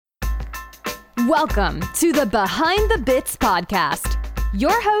Welcome to the Behind the Bits podcast.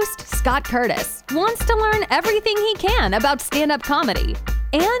 Your host, Scott Curtis, wants to learn everything he can about stand-up comedy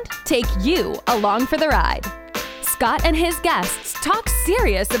and take you along for the ride. Scott and his guests talk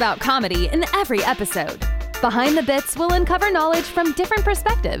serious about comedy in every episode. Behind the Bits will uncover knowledge from different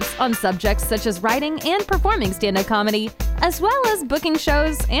perspectives on subjects such as writing and performing stand-up comedy, as well as booking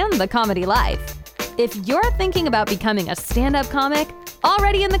shows and the comedy life. If you're thinking about becoming a stand-up comic,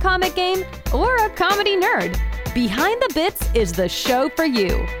 already in the comic game, or a comedy nerd, Behind the Bits is the show for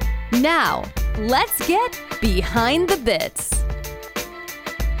you. Now, let's get Behind the Bits.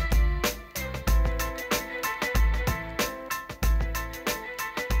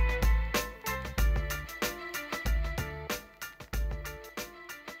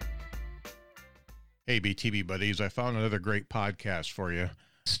 Hey, BTB buddies, I found another great podcast for you.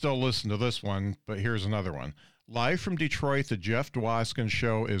 Still listen to this one, but here's another one. Live from Detroit, the Jeff Dwoskin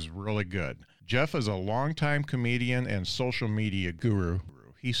Show is really good. Jeff is a longtime comedian and social media guru.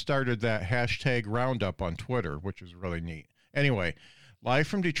 He started that hashtag roundup on Twitter, which is really neat. Anyway, live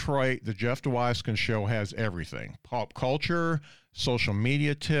from Detroit, the Jeff Dwoskin Show has everything. Pop culture, social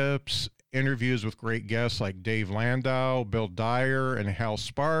media tips, interviews with great guests like Dave Landau, Bill Dyer, and Hal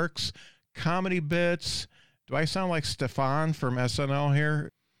Sparks, comedy bits. Do I sound like Stefan from SNL here?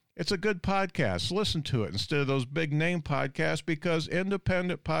 It's a good podcast. Listen to it instead of those big name podcasts because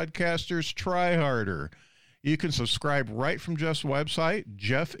independent podcasters try harder. You can subscribe right from Jeff's website,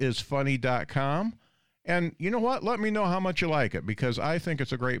 jeffisfunny.com. And you know what? Let me know how much you like it because I think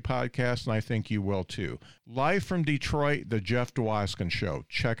it's a great podcast and I think you will too. Live from Detroit, the Jeff Dwoskin Show.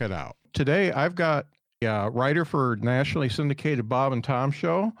 Check it out. Today, I've got a writer for nationally syndicated Bob and Tom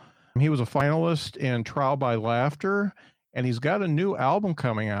Show. He was a finalist in Trial by Laughter, and he's got a new album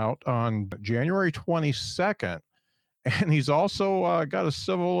coming out on January 22nd. And he's also got a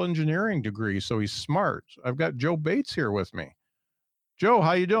civil engineering degree, so he's smart. I've got Joe Bates here with me. Joe,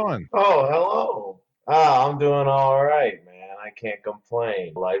 how you doing? Oh, hello. I'm doing all right, man. I can't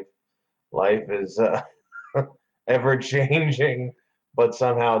complain. Life is ever changing, but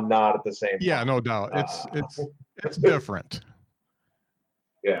somehow not at the same time. Yeah, no doubt. It's different.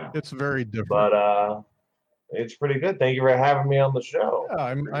 Yeah, it's very different. But it's pretty good. Thank you for having me on the show.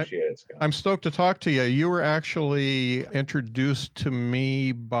 Yeah, Appreciate it, Scott. I'm stoked to talk to you. You were actually introduced to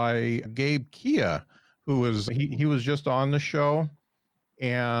me by Gabe Kia, who was he was just on the show,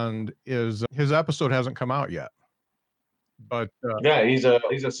 and his episode hasn't come out yet. But yeah, he's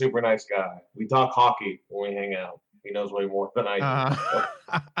a super nice guy. We talk hockey when we hang out. He knows way more than I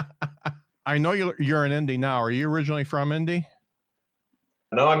do. I know you're in Indy now. Are you originally from Indy?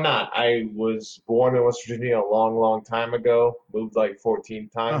 No, I'm not. I was born in West Virginia a long, long time ago. Moved like 14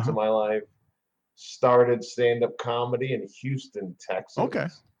 times in my life. Started stand-up comedy in Houston, Texas. Okay.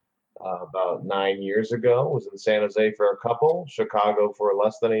 About 9 years ago. Was in San Jose for a couple. Chicago for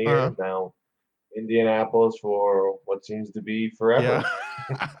less than a year. Now Indianapolis for what seems to be forever.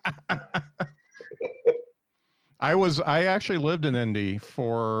 Yeah. I actually lived in Indy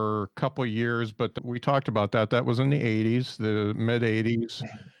for a couple of years, but we talked about that. That was in the 80s, the mid 80s.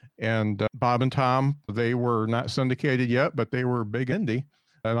 And Bob and Tom, they were not syndicated yet, but they were big Indy.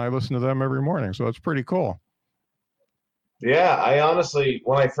 And I listen to them every morning. So it's pretty cool. Yeah, I honestly,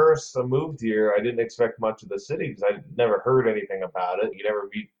 when I first moved here, I didn't expect much of the city because I never heard anything about it. You never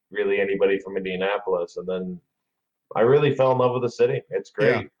meet really anybody from Indianapolis. And then I really fell in love with the city. It's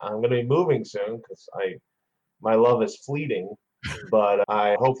great. Yeah. I'm going to be moving soon because my love is fleeting, but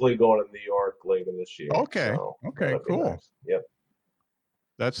I hopefully going to New York later this year. Okay. So okay, cool. Nice. Yep.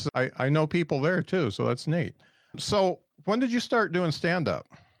 That's I know people there too, so that's neat. So when did you start doing stand-up?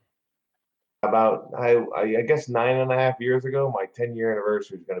 About I guess 9.5 years ago. My 10-year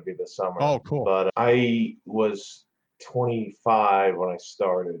anniversary is going to be this summer. Oh, cool. But I was 25 when I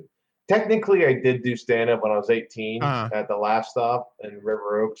started. Technically, I did do stand-up when I was 18 at the Laugh Stop in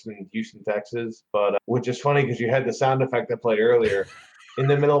River Oaks in Houston, Texas. But which is funny because you had the sound effect I played earlier. In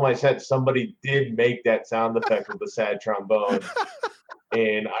the middle of my set, somebody did make that sound effect with the sad trombone.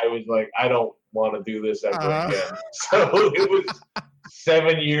 And I was like, I don't want to do this ever again. So it was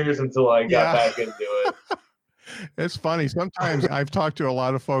 7 years until I got back into it. It's funny. Sometimes I've talked to a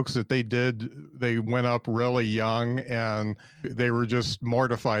lot of folks that they went up really young and they were just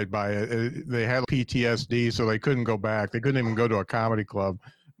mortified by it. They had PTSD, so they couldn't go back. They couldn't even go to a comedy club.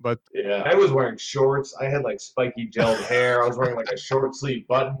 But yeah, I was wearing shorts. I had like spiky gelled hair. I was wearing like a short sleeve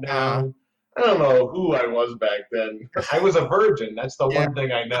button down. I don't know who I was back then. I was a virgin. That's the one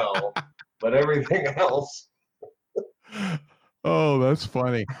thing I know. But everything else. Oh, that's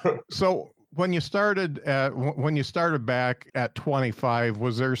funny. So When you started back at 25,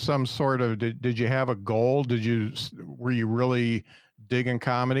 was there some sort of, did you have a goal? Were you really digging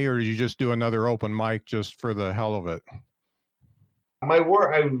comedy, or did you just do another open mic just for the hell of it? I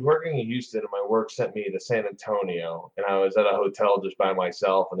was working in Houston, and my work sent me to San Antonio, and I was at a hotel just by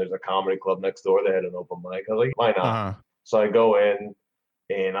myself, and there's a comedy club next door. They had an open mic. I was like, why not? Uh-huh. So I go in,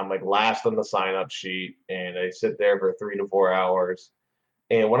 and I'm like last on the sign-up sheet, and I sit there for 3 to 4 hours.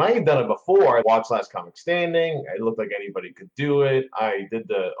 And when I had done it before, I watched Last Comic Standing. It looked like anybody could do it. I did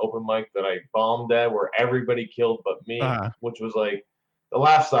the open mic that I bombed at, where everybody killed but me, which was like, the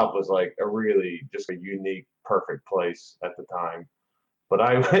Laugh Stop was like a really just a unique, perfect place at the time. But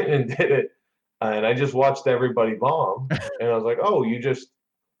I went and did it, and I just watched everybody bomb, and I was like, "Oh, you just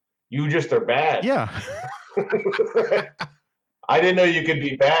are bad." Yeah. I didn't know you could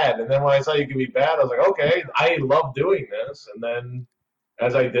be bad, and then when I saw you could be bad, I was like, "Okay, I love doing this." And then,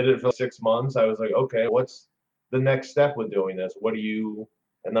 as I did it for 6 months, I was like, "Okay, what's the next step with doing this? What do you?"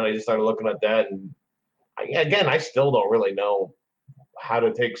 And then I just started looking at that, and I still don't really know how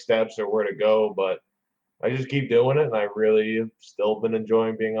to take steps or where to go, but I just keep doing it, and I really have still been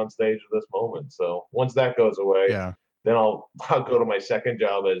enjoying being on stage at this moment. So once that goes away, then I'll go to my second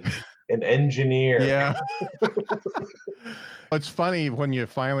job as an engineer. Yeah. It's funny when you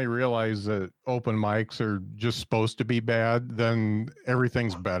finally realize that open mics are just supposed to be bad, then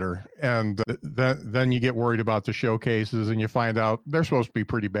everything's better. And then you get worried about the showcases, and you find out they're supposed to be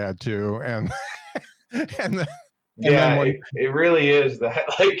pretty bad too. And it really is that.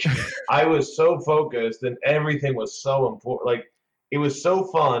 Like, I was so focused, and everything was so important. Like, it was so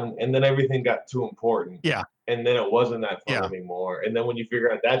fun, and then everything got too important. Yeah. And then it wasn't that fun anymore. And then when you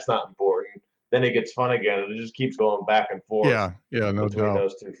figure out that's not important, then it gets fun again, and it just keeps going back and forth. No between doubt.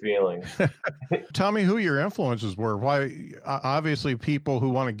 those two feelings. Tell me who your influences were. Why? Obviously, people who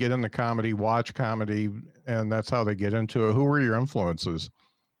want to get into comedy watch comedy, and that's how they get into it. Who were your influences?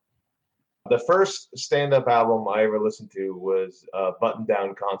 The first stand-up album I ever listened to was a Button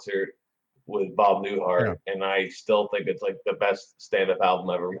Down Concert with Bob Newhart, and I still think it's like the best stand-up album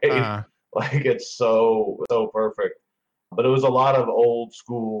ever made. Like, it's so perfect. But it was a lot of old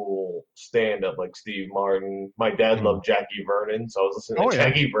school stand-up, like Steve Martin. My dad loved Jackie Vernon, so I was listening to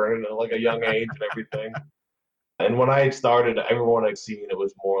Jackie Vernon at like a young age and everything. And when I started, everyone I'd seen, it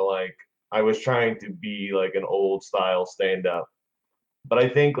was more like I was trying to be like an old style stand-up. But I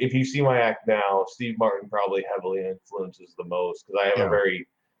think if you see my act now, Steve Martin probably heavily influences the most, because I have a very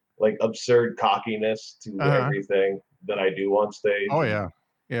like absurd cockiness to everything that I do on stage. Oh yeah,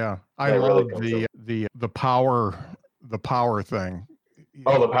 yeah. I love the power thing.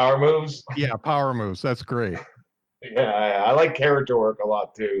 Oh, the power moves? Yeah, power moves. That's great. Yeah, I like character work a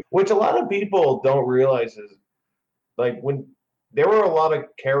lot too, which a lot of people don't realize is, like, when there were a lot of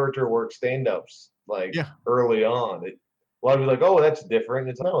character work stand-ups like early on. A lot of people are like, oh, that's different.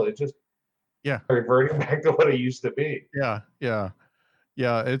 It's just reverting back to what it used to be. Yeah.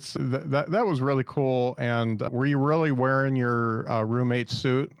 It's that was really cool. And were you really wearing your roommate's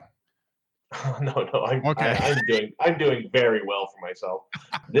suit? No. I'm doing very well for myself.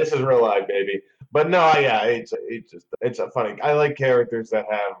 This is real life, baby. But no, it's a funny. I like characters that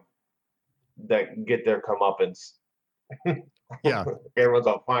get their comeuppance. Yeah. Everyone's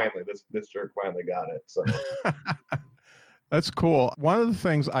all, finally, this jerk finally got it. So. That's cool. One of the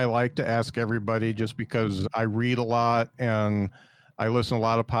things I like to ask everybody, just because I read a lot and I listen to a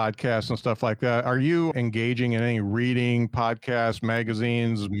lot of podcasts and stuff like that. Are you engaging in any reading, podcasts,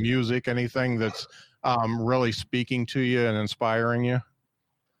 magazines, music, anything that's really speaking to you and inspiring you?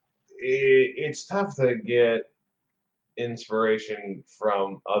 It's tough to get inspiration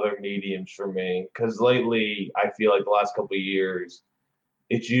from other mediums for me, because lately I feel like the last couple of years,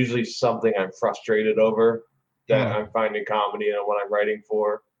 it's usually something I'm frustrated over that I'm finding comedy in what I'm writing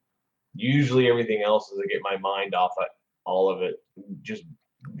for. Usually everything else is to get my mind off of all of it.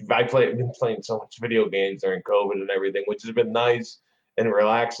 I've been playing so much video games during COVID and everything, which has been nice and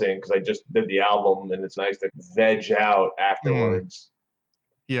relaxing, because I just did the album, and it's nice to veg out afterwards.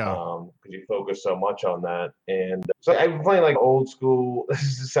 Yeah. Because you focus so much on that. And so I've been playing like old school,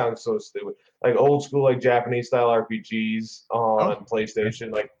 this sounds so stupid, like old school, like Japanese style RPGs on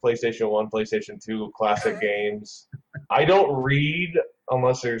PlayStation, like PlayStation 1, PlayStation 2, classic games. I don't read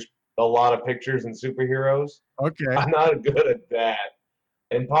unless there's a lot of pictures and superheroes. Okay. I'm not good at that.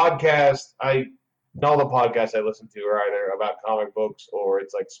 And podcasts, all the podcasts I listen to are either about comic books or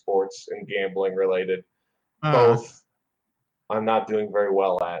it's like sports and gambling related. Both I'm not doing very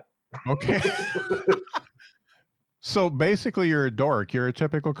well at. Okay. So basically, you're a dork. You're a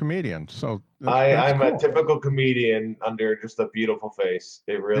typical comedian. So I'm cool. a typical comedian under just a beautiful face.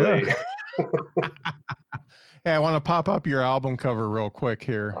 It really. Yeah. Hey, I want to pop up your album cover real quick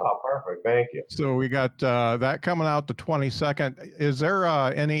here. Oh, perfect. Thank you. So we got that coming out the 22nd. Is there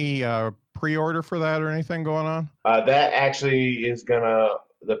any pre-order for that or anything going on? That actually is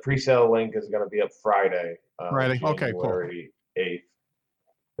the pre-sale link is gonna be up Friday. Friday. Okay, cool. January 8th.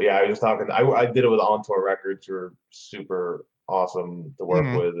 But yeah, I was just talking. I did it with On Tour Records, who are super awesome to work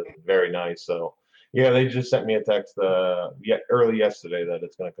with and very nice. So yeah, they just sent me a text early yesterday that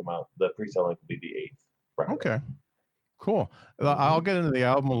it's going to come out. The pre-sale link will be the 8th. Friday. Okay, cool. I'll get into the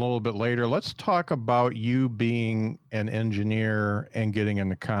album a little bit later. Let's talk about you being an engineer and getting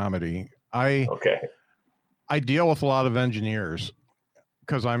into comedy. I deal with a lot of engineers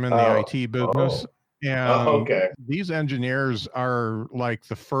because I'm in the IT business. And these engineers are like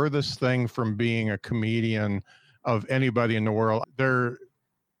the furthest thing from being a comedian of anybody in the world. They're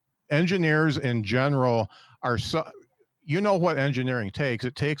engineers in general are you know what engineering takes.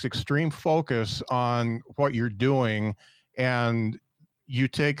 It takes extreme focus on what you're doing, and you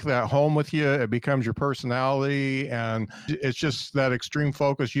take that home with you. It becomes your personality, and it's just that extreme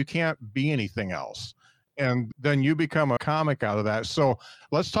focus. You can't be anything else. And then you become a comic out of that. So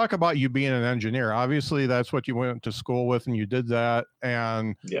let's talk about you being an engineer. Obviously, that's what you went to school with, and you did that.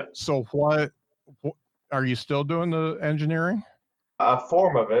 And so what are you still doing the engineering? A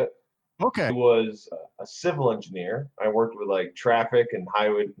form of it. Okay. I was a civil engineer. I worked with like traffic and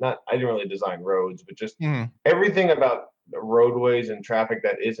highway. I didn't really design roads, but just everything about roadways and traffic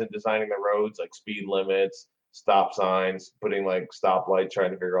that isn't designing the roads, like speed limits, stop signs, putting like stoplights, trying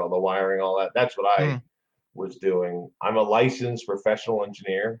to figure out the wiring, all that. That's what I was doing. I'm a licensed professional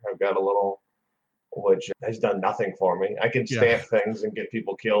engineer. I've got a little, which has done nothing for me. I can stamp things and get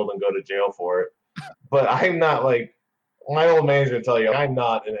people killed and go to jail for it. But I'm not like, my old manager will tell you, I'm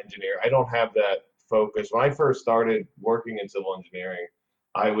not an engineer. I don't have that focus. When I first started working in civil engineering,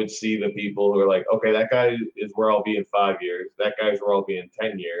 I would see the people who are like, okay, that guy is where I'll be in 5 years. That guy's where I'll be in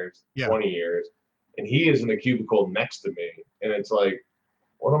 10 years, 20 years. And he is in the cubicle next to me. And it's like,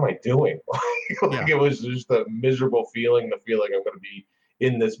 what am I doing? It was just a miserable feeling to feel like I'm going to be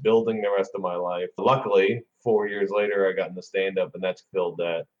in this building the rest of my life. Luckily, 4 years later, I got into stand-up, and that's filled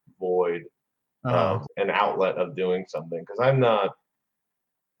that void of an outlet of doing something. Because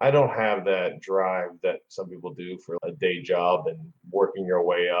I don't have that drive that some people do for a day job and working your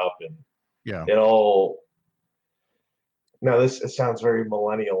way up. And it all, now it sounds very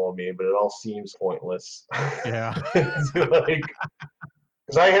millennial on me, but it all seems pointless. Yeah. Like,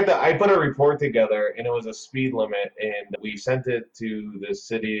 because I put a report together, and it was a speed limit, and we sent it to the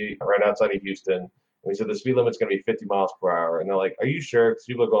city right outside of Houston. We said the speed limit's going to be 50 miles per hour. And they're like, are you sure? Because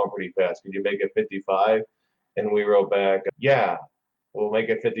people are going pretty fast. Could you make it 55? And we wrote back, yeah, we'll make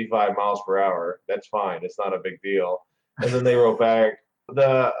it 55 miles per hour. That's fine. It's not a big deal. And then they wrote back,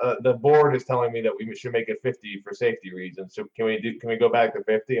 the board is telling me that we should make it 50 for safety reasons. So can we go back to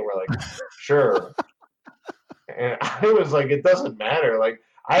 50? And we're like, sure. And I was like, it doesn't matter. Like,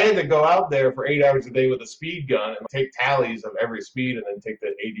 I had to go out there for 8 hours a day with a speed gun and take tallies of every speed and then take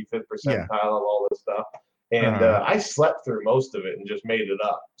the 85th percentile of all this stuff. And I slept through most of it and just made it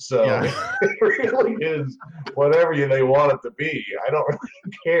up. So it really is whatever they want it to be. I don't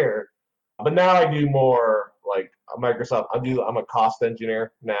really care. But now I do more like Microsoft. I'm a cost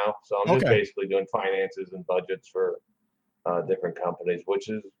engineer now. So I'm just basically doing finances and budgets for different companies, which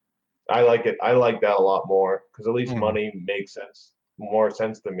is, I like it. I like that a lot more because at least money makes more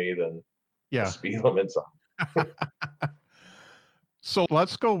sense to me than the speed limits. So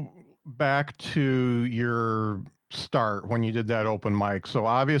let's go back to your start when you did that open mic. So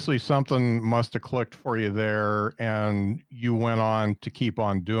obviously something must have clicked for you there, and you went on to keep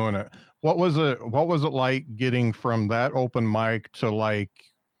on doing it. What was it like getting from that open mic to like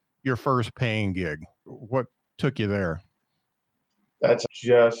your first paying gig? What took you there? That's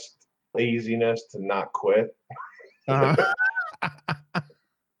just laziness to not quit.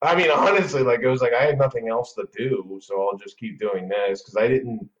 I mean, honestly, like it was like I had nothing else to do, so I'll just keep doing this because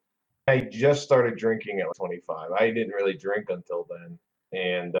I just started drinking at 25. I didn't really drink until then.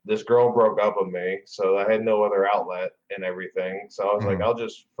 And this girl broke up with me, so I had no other outlet and everything. So I was like, I'll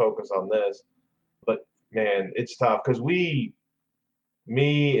just focus on this. But man, it's tough because me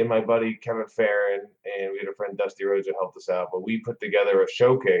and my buddy Kevin Farron, and we had a friend Dusty Rhodes who helped us out, but we put together a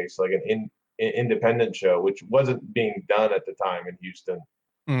showcase, like an independent show, which wasn't being done at the time in Houston.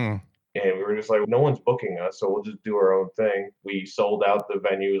 And we were just like, no one's booking us, so we'll just do our own thing. We sold out the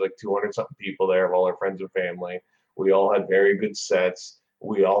venue, like 200 something people there, of all our friends and family. We all had very good sets.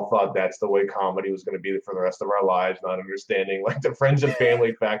 we all thought that's the way comedy was going to be for the rest of our lives, not understanding like the friends and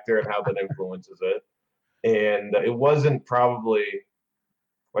family factor and how that influences it. And it wasn't probably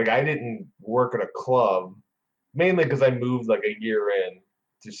like I didn't work at a club, mainly because I moved like a year in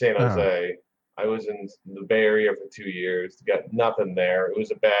to San Jose. I was in the Bay Area for 2 years, got nothing there. It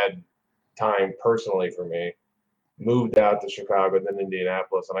was a bad time personally for me. Moved out to Chicago, then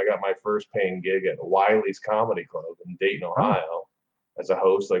Indianapolis, and I got my first paying gig at Wiley's Comedy Club in Dayton, Ohio, as a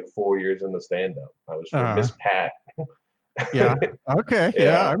host, like 4 years in the stand-up. I was for Miss Pat. Yeah. Okay.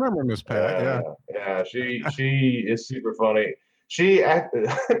 Yeah, I remember Miss Pat. Yeah. She is super funny. She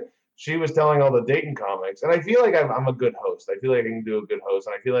was telling all the Dayton comics, and I feel like I'm a good host. I feel like I can do a good host,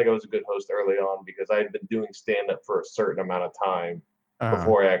 and I feel like I was a good host early on because I had been doing stand-up for a certain amount of time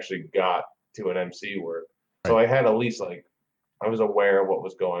before I actually got to an MC work. So I had at least like I was aware of what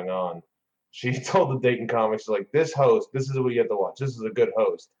was going on. She told the Dayton comics, like, this host, this is what you have to watch. This is a good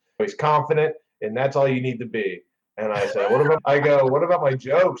host. He's confident, and that's all you need to be. And I said, what about my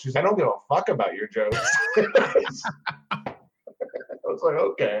jokes? She's like, I don't give a fuck about your jokes. I was like,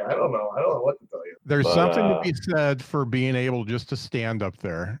 okay, I don't know what to tell you. There's something to be said for being able just to stand up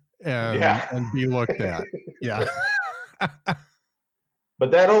there and be looked at. Yeah. But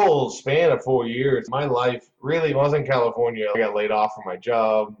that whole span of 4 years, my life really wasn't California. I got laid off from my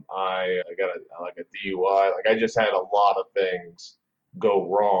job. I got a DUI. Like I just had a lot of things go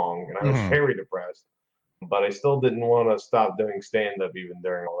wrong, and I was very depressed. But I still didn't want to stop doing stand-up even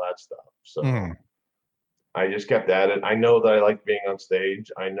during all that stuff. So I just kept at it. I know that I like being on stage.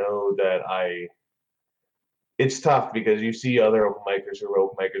 I know that it's tough because you see other open micers who are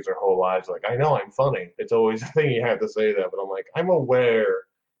open micers their whole lives. Like, I know I'm funny. It's always a thing you have to say that. But I'm like, I'm aware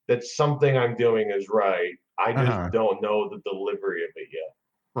that something I'm doing is right. I just don't know the delivery of it yet.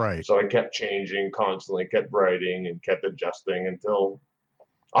 Right. So I kept changing constantly, kept writing and kept adjusting until,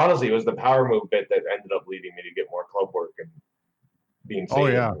 honestly, it was the Power Move bit that ended up leading me to get more club work and being seen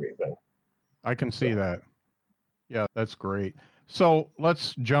and everything. I can see that. Yeah, that's great. So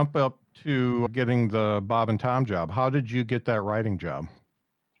let's jump up to getting the Bob and Tom job. How did you get that writing job?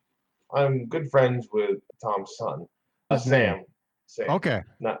 I'm good friends with Tom's son, Sam. Okay.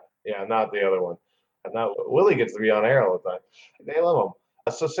 Not the other one. And now Willie gets to be on air all the time. They love him.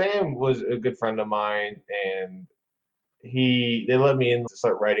 So Sam was a good friend of mine, and they let me in to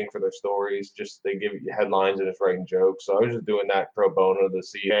start writing for their stories. Just they give you headlines and just writing jokes. So I was just doing that pro bono to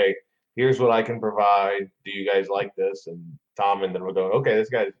see, hey, here's what I can provide. Do you guys like this? And Tom and them were going, okay, this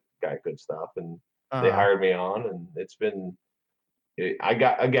guy's got good stuff. And they hired me on, and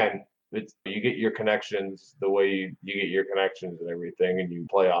you get your connections the way you get your connections and everything, and you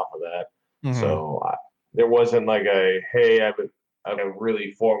play off of that. So there wasn't like I have a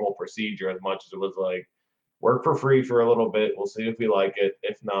really formal procedure as much as it was like, work for free for a little bit. We'll see if we like it.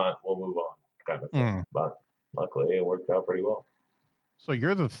 If not, we'll move on kind of thing. But luckily it worked out pretty well. So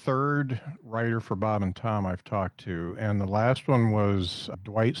you're the third writer for Bob and Tom I've talked to, and the last one was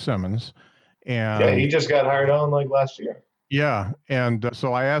Dwight Simmons. And he just got hired on like last year. Yeah, and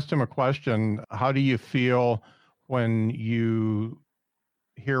so I asked him a question. How do you feel when you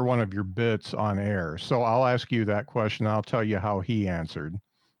hear one of your bits on air? So I'll ask you that question. I'll tell you how he answered.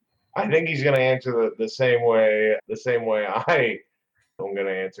 I think he's going to answer the same way. The same way I'm going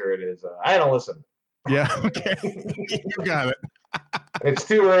to answer it is I don't listen. Yeah. Okay. You got it. It's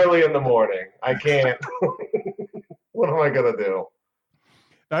too early in the morning. I can't. What am I going to do?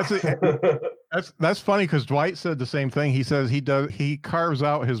 That's funny because Dwight said the same thing. He says he carves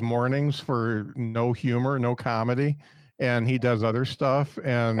out his mornings for no humor, no comedy, and he does other stuff.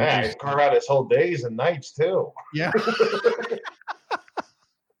 And he carve out his whole days and nights too. Yeah.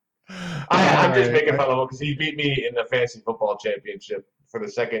 I'm just making fun of him because he beat me in the fantasy football championship for the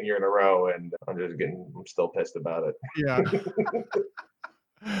second year in a row, and I'm still pissed about it. Yeah.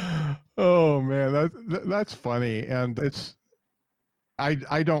 Oh man, that's funny, and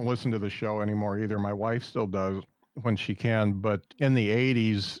I don't listen to the show anymore either. My wife still does when she can, but in the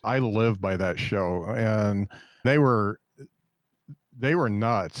 80s, I lived by that show, and they were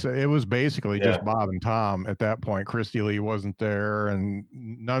nuts. It was basically just Bob and Tom at that point. Christy Lee wasn't there, and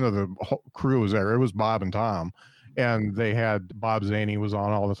none of the whole crew was there. It was Bob and Tom, and they had Bob Zaney was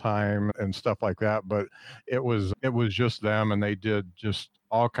on all the time and stuff like that. But it was just them, and they did just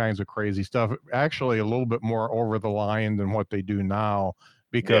all kinds of crazy stuff. Actually, a little bit more over the line than what they do now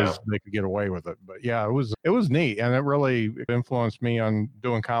because they could get away with it. But yeah, it was neat, and it really influenced me on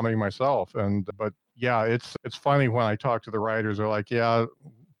doing comedy myself. But yeah, it's funny when I talk to the writers. They're like, yeah,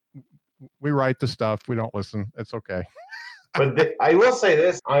 we write the stuff. We don't listen. It's okay. But I will say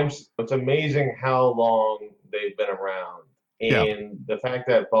this. It's amazing how long they've been around. And the fact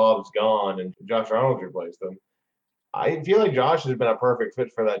that Bob's gone and Josh Arnold's replaced him, I feel like Josh has been a perfect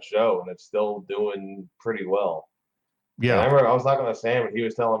fit for that show, and it's still doing pretty well. Yeah. And I remember I was talking to Sam, and he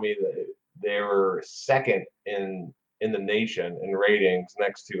was telling me that they were second in the nation in ratings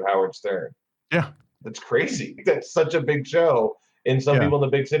next to Howard Stern. Yeah. That's crazy. That's such a big show. And some people in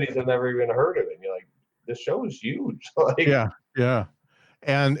the big cities have never even heard of it. And you're like, this show is huge. Yeah.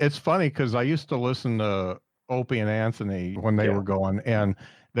 And it's funny because I used to listen to Opie and Anthony when they were going, and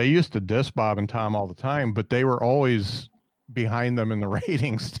they used to diss Bob and Tom all the time, but they were always behind them in the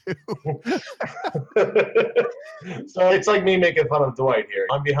ratings too. So it's like me making fun of Dwight here.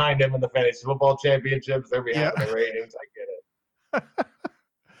 I'm behind him in the fantasy football championships. They're behind the ratings. I get it.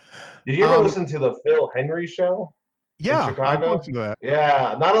 Did you ever listen to the Phil Henry show? Yeah, in Chicago? I listened to that.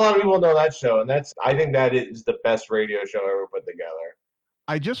 Yeah, not a lot of people know that show, and I think that is the best radio show ever put together.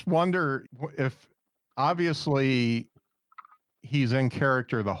 I just wonder if, obviously, he's in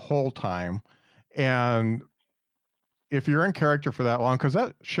character the whole time, and if you're in character for that long, because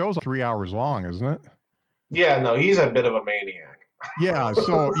that show's 3 hours long, isn't it? Yeah, no, he's a bit of a maniac. Yeah,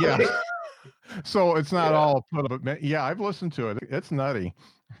 so so it's not all put up. Yeah, I've listened to it. It's nutty.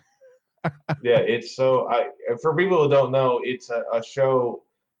 It's so. For people who don't know, it's a show.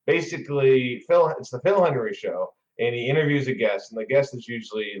 Basically, it's the Phil Henry show, and he interviews a guest, and the guest is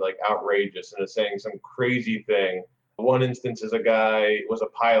usually like outrageous and is saying some crazy thing. One instance is a guy was a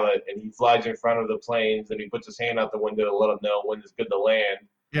pilot, and he flies in front of the planes, and he puts his hand out the window to let them know when it's good to land.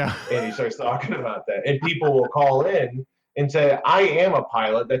 Yeah. And he starts talking about that, and people will call in and say, "I am a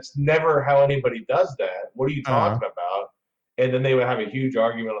pilot. That's never how anybody does that. What are you talking about?" And then they would have a huge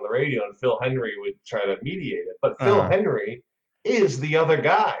argument on the radio, and Phil Henry would try to mediate it. But Phil Henry is the other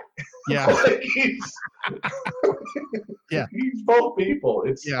guy. Yeah. Like yeah. He's both people.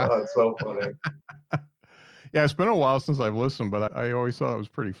 It's so funny. Yeah, it's been a while since I've listened, but I always thought it was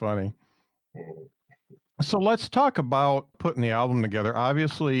pretty funny. So let's talk about putting the album together.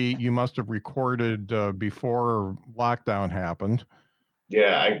 Obviously, you must have recorded before lockdown happened.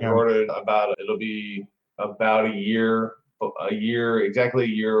 Yeah, I recorded it'll be about exactly a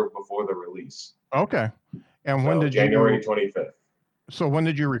year before the release. Okay. And when did January 25th. So when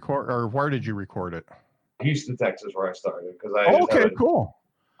did you record, or where did you record it? Houston, Texas, where I started. Because I cool.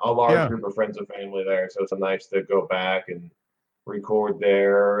 A large group of friends and family there, so it's nice to go back and record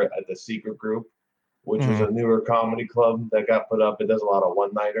there at the Secret Group, which is a newer comedy club that got put up. It does a lot of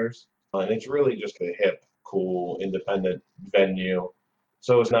one-nighters, and it's really just a hip, cool, independent venue.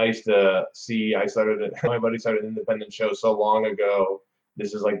 So it's nice to see. My buddy started an independent show so long ago.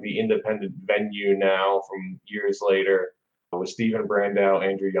 This is like the independent venue now from years later with Stephen Brandow,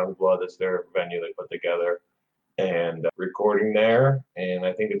 Andrew Youngblood. That's their venue they put together. And recording there, and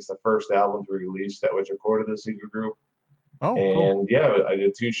I think it's the first album to release that was recorded at the Secret Group. Oh, and cool. I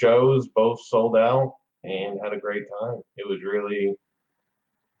did 2 shows, both sold out, and had a great time. It was really,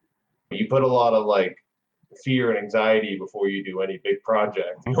 you put a lot of like fear and anxiety before you do any big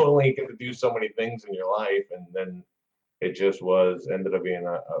project. You only get to do so many things in your life, and then it just ended up being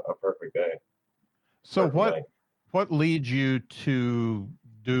a perfect day. So what leads you to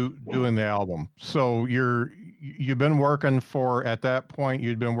doing the album? So you've been working at that point,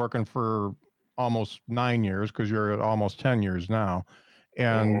 you'd been working for almost 9 years, because you're at almost 10 years now.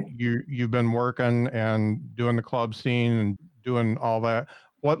 And you've been working and doing the club scene and doing all that.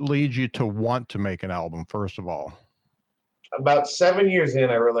 What leads you to want to make an album, first of all? About 7 years in,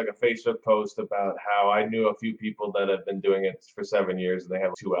 I wrote like a Facebook post about how I knew a few people that have been doing it for 7 years, and they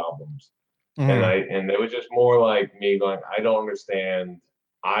have 2 albums. And it was just more like me going, I don't understand.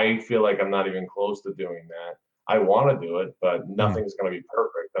 I feel like I'm not even close to doing that. I want to do it, but nothing's going to be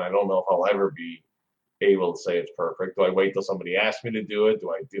perfect. And I don't know if I'll ever be able to say it's perfect. Do I wait till somebody asks me to do it? Do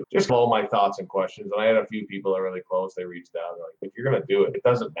I do just all my thoughts and questions? And I had a few people that are really close. They reached out. They're like, if you're going to do it, it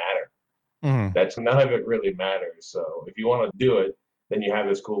doesn't matter. That's none of it really matters. So if you want to do it, then you have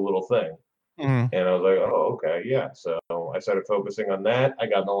this cool little thing. And I was like, oh, okay, yeah. So I started focusing on that. I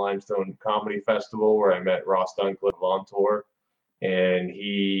got in the Limestone Comedy Festival where I met Ross Duncliffe on tour. And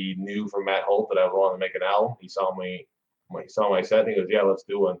he knew from Matt Holt that I wanted to make an album. He saw my set, and he goes, yeah, let's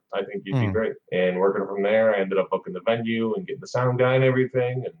do one. I think you'd be great. And working from there, I ended up booking the venue and getting the sound guy and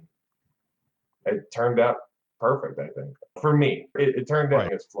everything. And it turned out perfect, I think. For me, it turned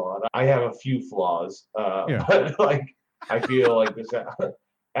out it's flawed. I have a few flaws, but like I feel like this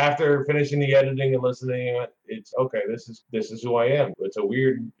after finishing the editing and listening, it's okay. This is who I am. It's a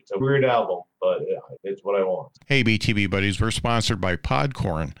weird album, but it's what I want. Hey, BTB buddies, we're sponsored by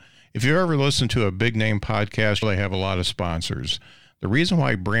Podcorn. If you ever listen to a big name podcast, they have a lot of sponsors. The reason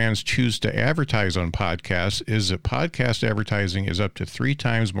why brands choose to advertise on podcasts is that podcast advertising is up to 3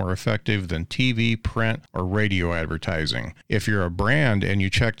 times more effective than TV, print, or radio advertising. If you're a brand and you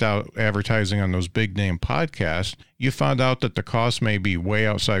checked out advertising on those big name podcasts, you found out that the cost may be way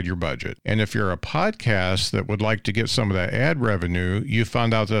outside your budget. And if you're a podcast that would like to get some of that ad revenue, you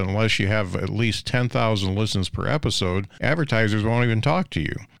found out that unless you have at least 10,000 listens per episode, advertisers won't even talk to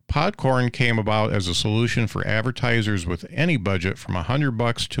you. Podcorn came about as a solution for advertisers with any budget from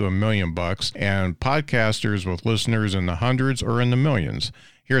 $100 to $1 million and podcasters with listeners in the hundreds or in the millions.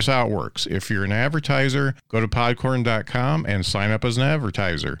 Here's how it works. If you're an advertiser, go to podcorn.com and sign up as an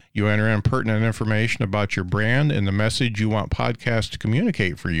advertiser. You enter in pertinent information about your brand and the message you want podcasts to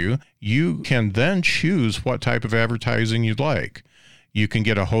communicate for you. You can then choose what type of advertising you'd like. You can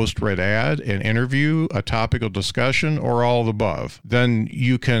get a host-read ad, an interview, a topical discussion, or all of the above. Then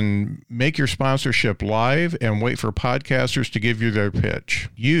you can make your sponsorship live and wait for podcasters to give you their pitch.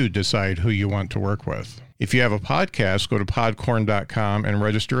 You decide who you want to work with. If you have a podcast, go to podcorn.com and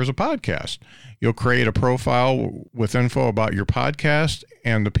register as a podcast. You'll create a profile with info about your podcast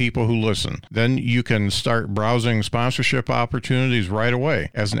and the people who listen. Then you can start browsing sponsorship opportunities right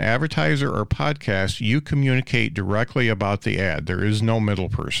away. As an advertiser or podcast, you communicate directly about the ad. There is no middle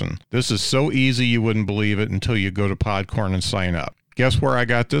person. This is so easy you wouldn't believe it until you go to Podcorn and sign up. Guess where I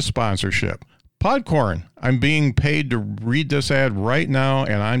got this sponsorship? Podcorn. I'm being paid to read this ad right now,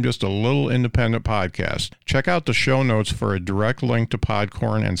 and I'm just a little independent podcast. Check out the show notes for a direct link to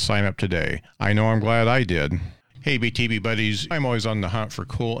Podcorn and sign up today. I know I'm glad I did. Hey, BTB buddies, I'm always on the hunt for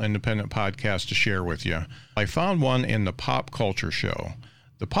cool independent podcasts to share with you. I found one in the Pop Culture Show.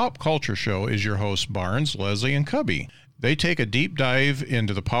 The Pop Culture Show is your hosts Barnes, Leslie, and Cubby. They take a deep dive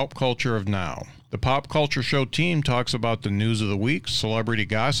into the pop culture of now. The Pop Culture Show team talks about the news of the week, celebrity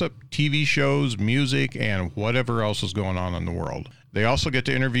gossip, TV shows, music, and whatever else is going on in the world. They also get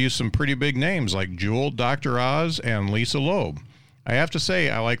to interview some pretty big names like Jewel, Dr. Oz, and Lisa Loeb. I have to say,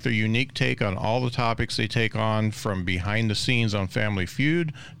 I like their unique take on all the topics they take on, from behind the scenes on Family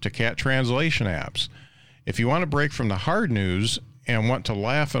Feud to cat translation apps. If you want to break from the hard news and want to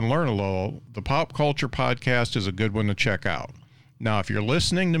laugh and learn a little, the Pop Culture Podcast is a good one to check out. Now, if you're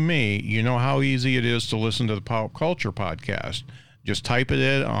listening to me, you know how easy it is to listen to the Pop Culture Podcast. Just type it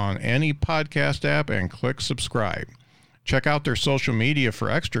in on any podcast app and click subscribe. Check out their social media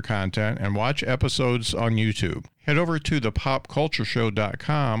for extra content and watch episodes on YouTube. Head over to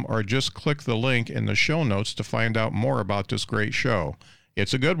thepopcultureshow.com or just click the link in the show notes to find out more about this great show.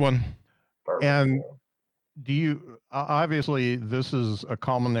 It's a good one. And do you, obviously, this is a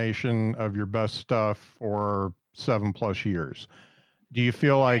culmination of your best stuff for 7+ years. Do you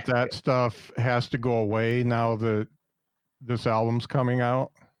feel like that stuff has to go away now that this album's coming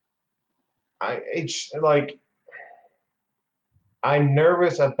out? I'm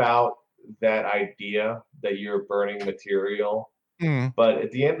nervous about that idea that you're burning material, but at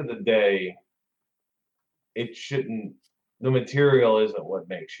the end of the day, the material isn't what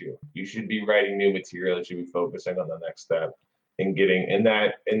makes you. You should be writing new material. You should be focusing on the next step and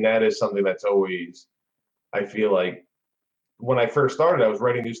that is something that's always, I feel like, when I first started, I was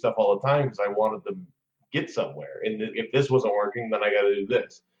writing new stuff all the time because I wanted to get somewhere. And if this wasn't working, then I got to do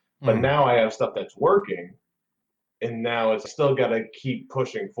this. But now I have stuff that's working, and now it's still got to keep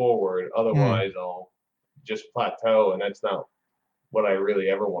pushing forward. Otherwise, I'll just plateau, and that's not what I really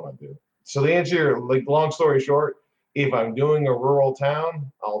ever want to do. So the answer, like, long story short, if I'm doing a rural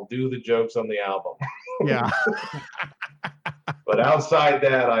town, I'll do the jokes on the album. Yeah. But outside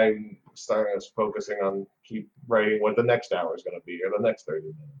that, I'm focusing on keep writing what the next hour is going to be, or the next 30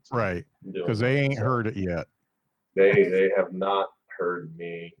 minutes. Right. Because they ain't heard it yet. They have not heard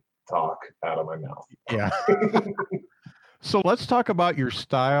me talk out of my mouth. Yeah. So let's talk about your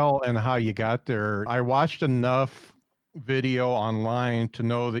style and how you got there. I watched enough video online to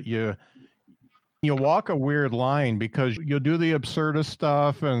know that you walk a weird line, because you'll do the absurdist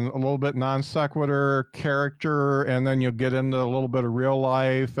stuff and a little bit non sequitur character, and then you'll get into a little bit of real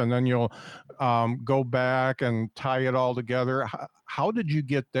life, and then you'll go back and tie it all together. How did you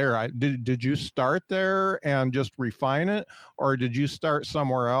get there? Did you start there and just refine it, or did you start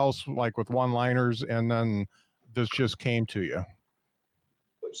somewhere else, like with one-liners, and then this just came to you?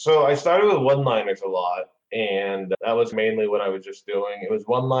 So I started with one-liners a lot, and that was mainly what I was just doing. It was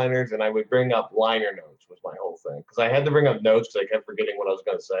one-liners, and I would bring up liner notes was my whole thing, because I had to bring up notes because I kept forgetting what I was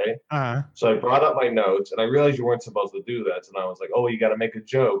going to say. So I brought up my notes, and I realized you weren't supposed to do that. So I was like, oh, you got to make a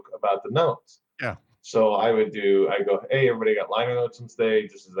joke about the notes. Yeah. So I go, hey, everybody got liner notes on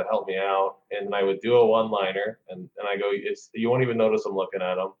stage. This is to help me out. And I would do a one-liner, and I go, you won't even notice I'm looking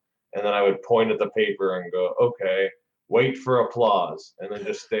at them. And then I would point at the paper and go, okay, wait for applause, and then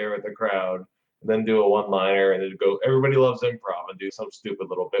just stare at the crowd, and then do a one-liner, and then go, everybody loves improv, and do some stupid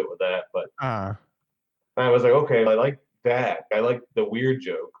little bit with that. But I was like, okay, I like that. I like the weird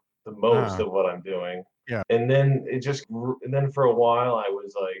joke the most of what I'm doing. Yeah. And then and then for a while I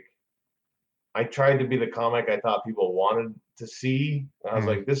was like, I tried to be the comic I thought people wanted to see. I was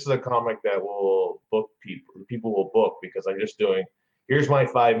like, this is a comic that will book people will book, because I'm just doing, here's my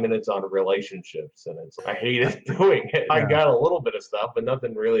 5 minutes on relationships. And I hated doing it. I got a little bit of stuff, but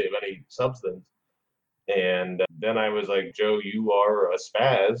nothing really of any substance. And then I was like, Joe, you are a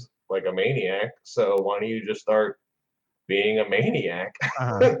spaz, like a maniac. So why don't you just start being a maniac?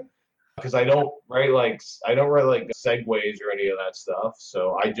 Because I don't write like segues or any of that stuff.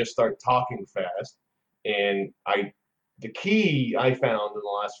 So I just start talking fast. And the key I found in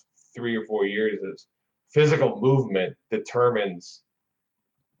the last 3 or 4 years is physical movement determines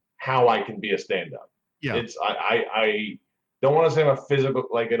how I can be a stand-up. Yeah. It's I don't want to say I'm a physical,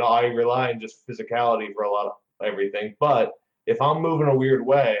 like it. I rely on just physicality for a lot of everything. But if I'm moving a weird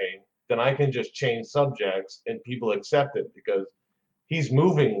way, then I can just change subjects and people accept it, because he's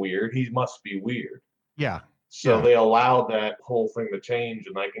moving weird. He must be weird. Yeah. So they allow that whole thing to change,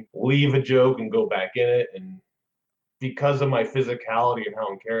 and I can leave a joke and go back in it. And because of my physicality and how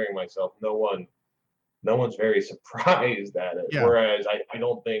I'm carrying myself, no one's very surprised at it. Yeah. Whereas I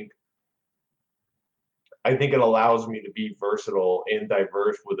think it allows me to be versatile and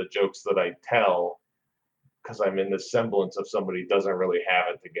diverse with the jokes that I tell, because I'm in the semblance of somebody who doesn't really have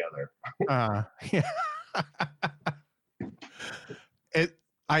it together.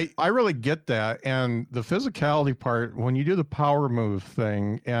 I really get that. And the physicality part, when you do the power move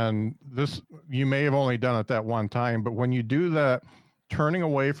thing, and this, you may have only done it that one time, but when you do that, turning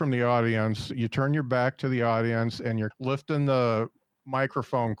away from the audience, you turn your back to the audience and you're lifting the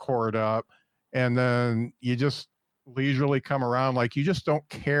microphone cord up, and then you just leisurely come around, like you just don't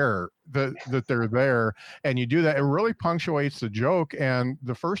care that they're there, and you do that, it really punctuates the joke. And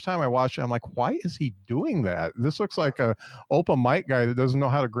the first time I watched it, I'm like, why is he doing that? This looks like a open mic guy that doesn't know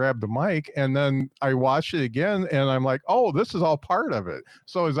how to grab the mic. And then I watched it again and I'm like, oh, this is all part of it.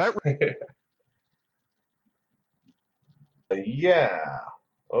 So is that yeah.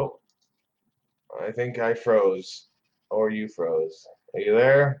 Oh, I think I froze, or you froze. Are you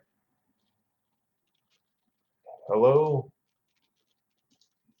there? Hello?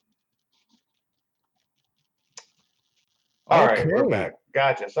 All right, we're back.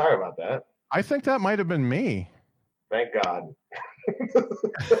 Gotcha. Sorry about that. I think that might have been me. Thank God.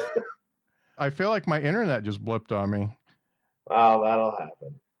 I feel like my internet just blipped on me. Oh, that'll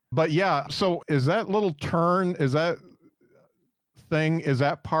happen. But yeah, so is that little turn, is that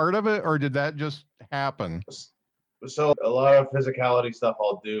part of it, or did that just happen? So a lot of physicality stuff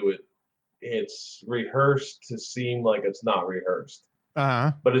I'll do, it's rehearsed to seem like it's not rehearsed.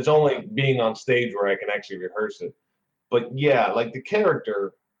 But it's only being on stage where I can actually rehearse it. But yeah, like the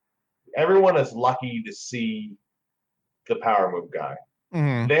character, everyone is lucky to see the power move guy.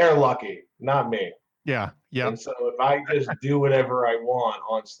 Mm-hmm. They're lucky, not me. Yeah. Yeah. And so if I just do whatever I want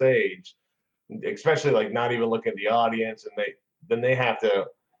on stage, especially like not even looking at the audience, and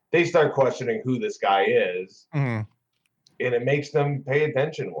they start questioning who this guy is. Mm-hmm. And it makes them pay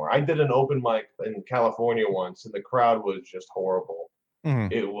attention more. I did an open mic in California once, and the crowd was just horrible.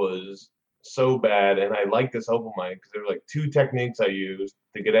 Mm-hmm. It was so bad, and I liked this open mic because there were like 2 techniques I used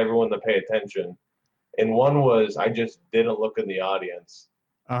to get everyone to pay attention. And one was I just didn't look in the audience.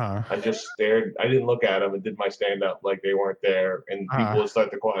 I just stared. I didn't look at them and did my stand-up like they weren't there, and people would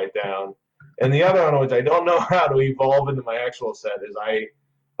start to quiet down. And the other one, which I don't know how to evolve into my actual set, is I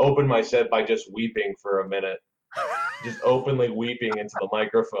opened my set by just weeping for a minute. Just openly weeping into the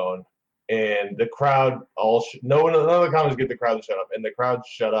microphone, and the crowd none of the comics get the crowd to shut up, and the crowd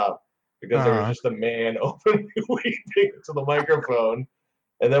shut up because there was just a man openly weeping into the microphone.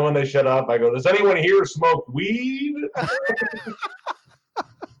 And then when they shut up, I go, "Does anyone here smoke weed?"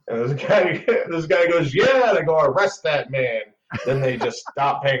 And this guy goes, "Yeah." And I go, "Arrest that man." Then they just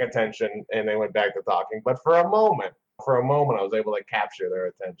stopped paying attention and they went back to talking. But for a moment, I was able to capture their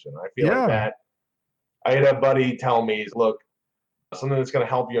attention. I feel like that. I had a buddy tell me, look, something that's going to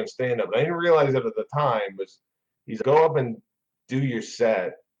help you in stand-up. I didn't realize it at the time, was he's go up and do your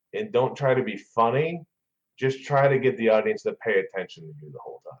set and don't try to be funny. Just try to get the audience to pay attention to you the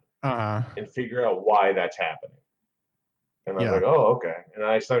whole time and figure out why that's happening. And I was like, oh, okay. And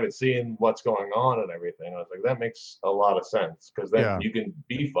I started seeing what's going on and everything. I was like, that makes a lot of sense, because then you can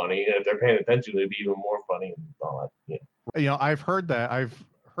be funny, and if they're paying attention, they'd be even more funny and all that. Yeah. You know, I've heard that. I've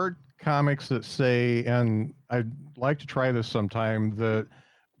heard comics that say, and I'd like to try this sometime, that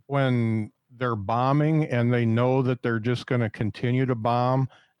when they're bombing and they know that they're just going to continue to bomb,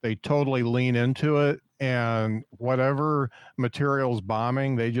 they totally lean into it, and whatever material's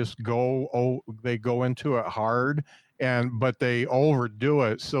bombing, they just go into it hard, but they overdo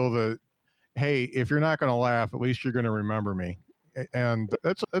it so that, hey, if you're not going to laugh, at least you're going to remember me. And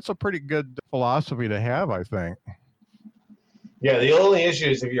that's a pretty good philosophy to have, I think. Yeah, the only issue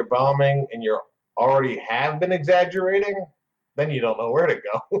is if you're bombing and you already have been exaggerating, then you don't know where to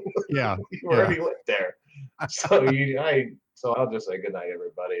go. Yeah, you already went there. So I'll just say good night,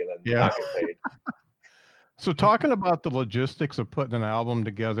 everybody, and then not get paid. So talking about the logistics of putting an album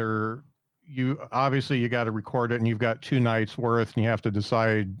together, you got to record it, and you've got 2 nights worth, and you have to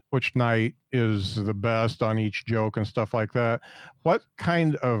decide which night is the best on each joke and stuff like that. What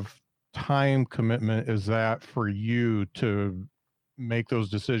kind of time commitment is that for you to make those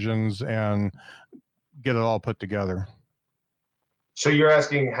decisions and get it all put together? So you're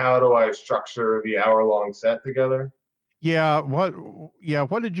asking, how do I structure the hour-long set together? Yeah. What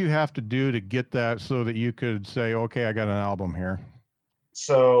did you have to do to get that so that you could say, okay, I got an album here?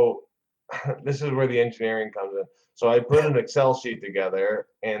 So this is where the engineering comes in. So I put an Excel sheet together,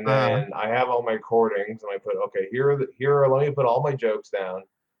 and then I have all my recordings, and I put, okay, let me put all my jokes down,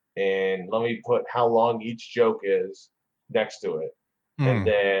 and let me put how long each joke is next to it. And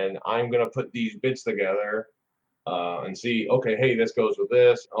then I'm going to put these bits together and see, okay, hey, this goes with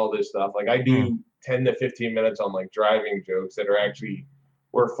this, all this stuff. Like I do 10 to 15 minutes on like driving jokes that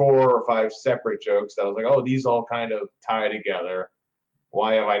were 4 or 5 separate jokes that I was like, oh, these all kind of tie together.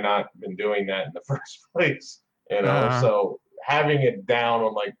 Why have I not been doing that in the first place? So having it down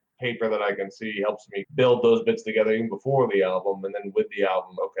on like paper that I can see helps me build those bits together even before the album. And then with the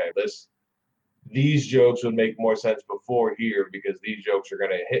album, okay, these jokes would make more sense before here because these jokes are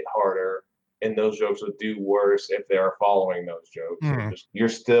going to hit harder, and those jokes would do worse if they are following those jokes.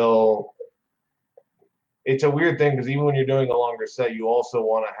 It's a weird thing because even when you're doing a longer set, you also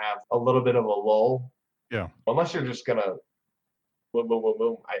want to have a little bit of a lull. Yeah. Unless you're just gonna boom, boom, boom,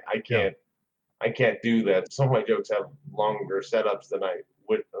 boom. I can't do that. Some of my jokes have longer setups than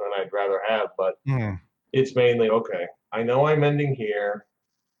I'd rather have, but it's mainly, okay, I know I'm ending here.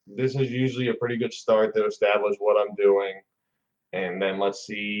 This is usually a pretty good start to establish what I'm doing. And then let's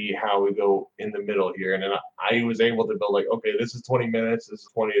see how we go in the middle here. And then I was able to build like, okay, this is 20 minutes. This is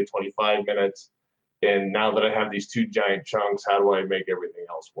 20 to 25 minutes. And now that I have these 2 giant chunks, how do I make everything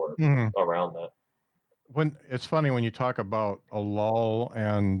else work around that? When it's funny when you talk about a lull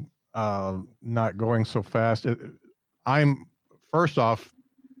and not going so fast. I'm first off,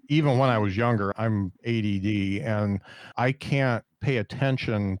 even when I was younger, I'm ADD and I can't pay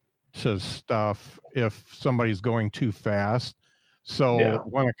attention to stuff if somebody's going too fast. So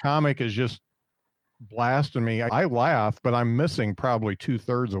when a comic is just blasting me, I laugh, but I'm missing probably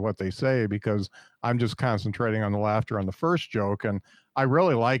 2/3 of what they say because I'm just concentrating on the laughter on the first joke. And I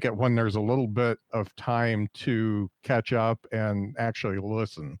really like it when there's a little bit of time to catch up and actually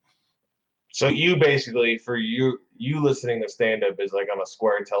listen. So you basically, for you listening to stand-up is like on a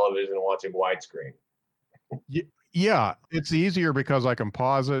square television watching widescreen. Yeah, it's easier because I can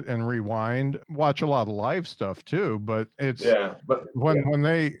pause it and rewind, watch a lot of live stuff too, but when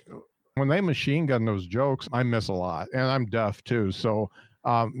they machine gun those jokes, I miss a lot, and I'm deaf too. So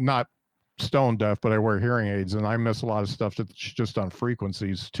not stone deaf, but I wear hearing aids, and I miss a lot of stuff that's just on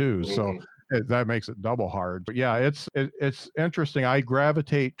frequencies too. So that makes it double hard. But yeah, it's interesting. I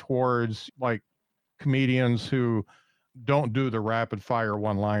gravitate towards like comedians who don't do the rapid fire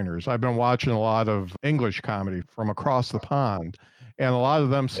one-liners. I've been watching a lot of English comedy from across the pond, and a lot of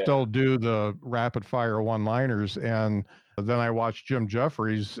them still do the rapid fire one-liners. And then I watched Jim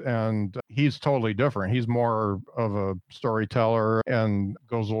Jeffries, and he's totally different. He's more of a storyteller and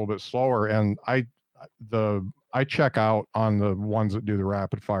goes a little bit slower. And I check out on the ones that do the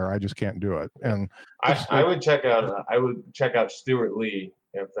rapid fire. I just can't do it. And I would check out Stuart Lee,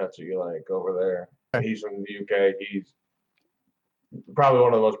 if that's what you like, over there. He's from the UK. He's probably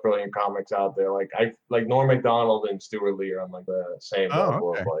one of the most brilliant comics out there. Like Norm Macdonald and Stuart Lee are on like the same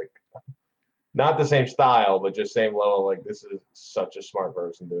level of like, not the same style, but just same level. Like, this is such a smart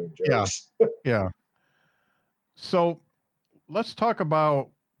person doing jokes. Yeah. So let's talk about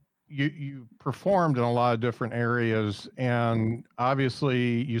you performed in a lot of different areas, and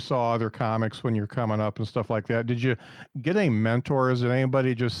obviously you saw other comics when you're coming up and stuff like that. Did you get any mentors? Did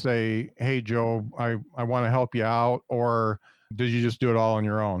anybody just say, hey, Joe, I want to help you out? Or did you just do it all on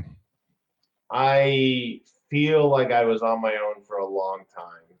your own? I feel like I was on my own for a long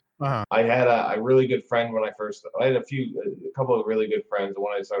time. I had a really good friend when I had a couple of really good friends. The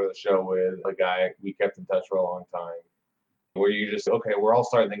one I started the show with, a guy we kept in touch for a long time. where you just, okay, we're all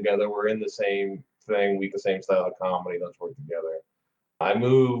starting together. We're in the same thing. We the same style of comedy. Let's work together. I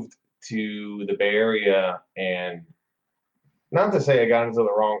moved to the Bay Area, and not to say I got into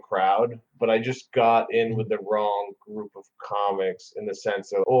the wrong crowd, but I just got in with the wrong group of comics in the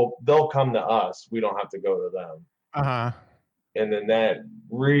sense of, oh, they'll come to us. We don't have to go to them. Uh-huh. And then that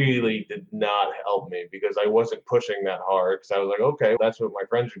really did not help me because I wasn't pushing that hard because I was like, okay, that's what my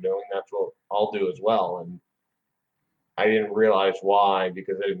friends are doing. That's what I'll do as well. And I didn't realize why,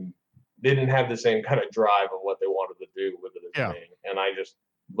 because they didn't have the same kind of drive of what they wanted to do with it as me. And I just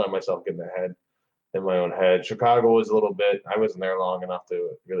let myself get in my own head. Chicago was a little bit, I wasn't there long enough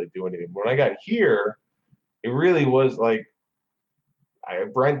to really do anything. When I got here, it really was like,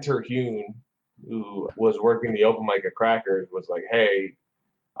 Brent Terhune, who was working the open mic at Crackers, was like, hey,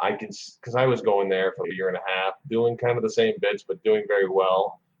 I can, because I was going there for a year and a half, doing kind of the same bits, but doing very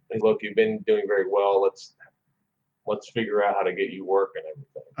well. And look, you've been doing very well. Let's figure out how to get you work and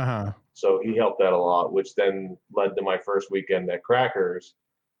everything. Uh-huh. So he helped that a lot, which then led to my first weekend at Crackers.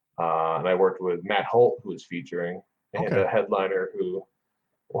 And I worked with Matt Holt, who was featuring, and a headliner who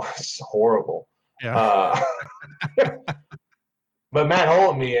was horrible. Yeah. But Matt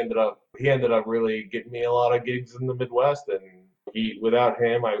Holt and me ended up really getting me a lot of gigs in the Midwest, and without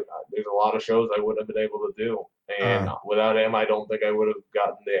him, there's a lot of shows I wouldn't have been able to do, and without him, I don't think I would have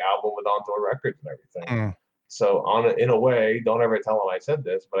gotten the album with On Tour Records and everything. So in a way, don't ever tell him I said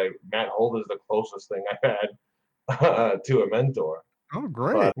this, but Matt Holt is the closest thing I've had to a mentor. Oh,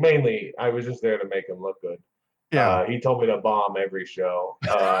 great! But mainly, I was just there to make him look good. Yeah, he told me to bomb every show.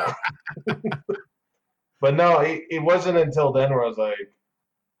 But no, it wasn't until then where I was like,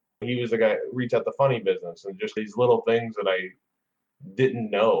 he was the guy reach out the funny business and just these little things that I didn't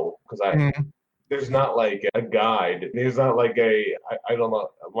know because there's not like a guide. There's not like I don't know,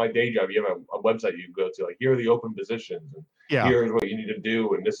 my day job, you have a website you go to, like, here are the open positions and here's what you need to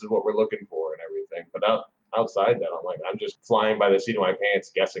do and this is what we're looking for and everything. But outside that, I'm just flying by the seat of my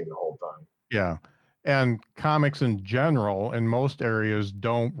pants guessing the whole time. Yeah. And comics in general, in most areas,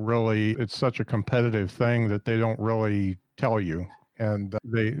 don't really, it's such a competitive thing that they don't really tell you. And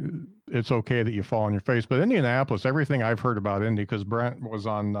it's okay that you fall on your face. But Indianapolis, everything I've heard about Indy, because Brent was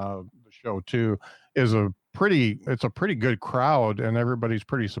on the show too, it's a pretty good crowd and everybody's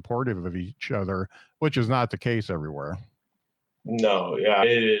pretty supportive of each other, which is not the case everywhere. No, yeah,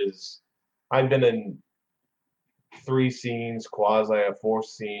 it is. I've been in 3 scenes, quasi a 4th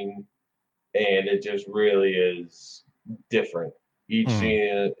scene, and it just really is different. Each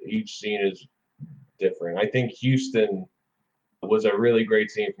scene is different. I think Houston was a really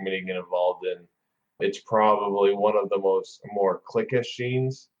great scene for me to get involved in. It's probably one of the more cliquish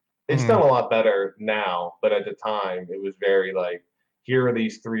scenes. It's done a lot better now, but at the time it was very like, here are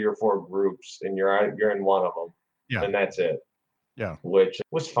these 3 or 4 groups, and you're in one of them, and that's it. Yeah, which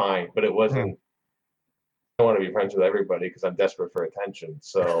was fine, but it wasn't. I want to be friends with everybody because I'm desperate for attention.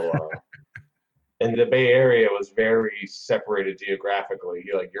 So. And the Bay Area was very separated geographically.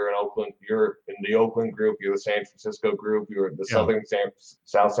 You're in Oakland, you're in the Oakland group, you're the San Francisco group, you're the South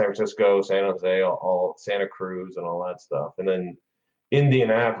San Francisco, San Jose, all Santa Cruz and all that stuff. And then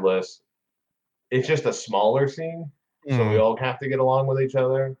Indianapolis, it's just a smaller scene. So we all have to get along with each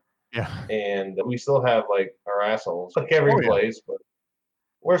other. Yeah. And we still have like our assholes, like every place, but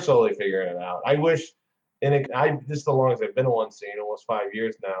we're slowly figuring it out. I wish, this is the longest I've been in one scene, almost 5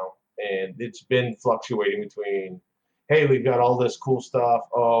 years now. And it's been fluctuating between, hey, we've got all this cool stuff.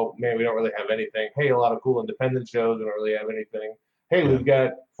 Oh, man, we don't really have anything. Hey, a lot of cool independent shows. We don't really have anything. Hey, we've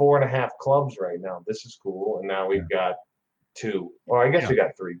got 4.5 clubs right now. This is cool. And now we've got 2. Or I guess we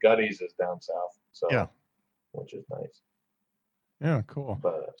got 3. Gutties is down south. So, which is nice. Yeah, cool.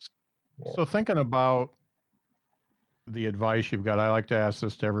 But, So thinking about the advice you've got, I like to ask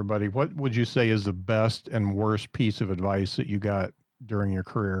this to everybody. What would you say is the best and worst piece of advice that you got during your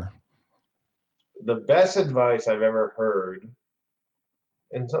career? The best advice I've ever heard,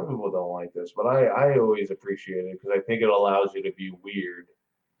 and some people don't like this, but I always appreciate it because I think it allows you to be weird,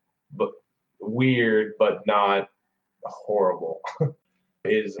 but not horrible,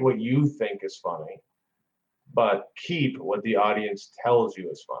 is what you think is funny, but keep what the audience tells you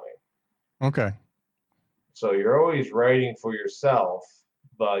is funny. Okay. So you're always writing for yourself,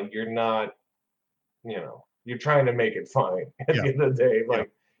 but you're not, you're trying to make it funny at the end of the day.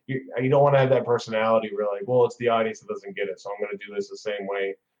 Like, you don't want to have that personality where like, well, it's the audience that doesn't get it, so I'm going to do this the same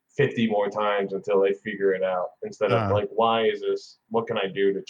way 50 more times until they figure it out, instead of like, why is this? What can I do to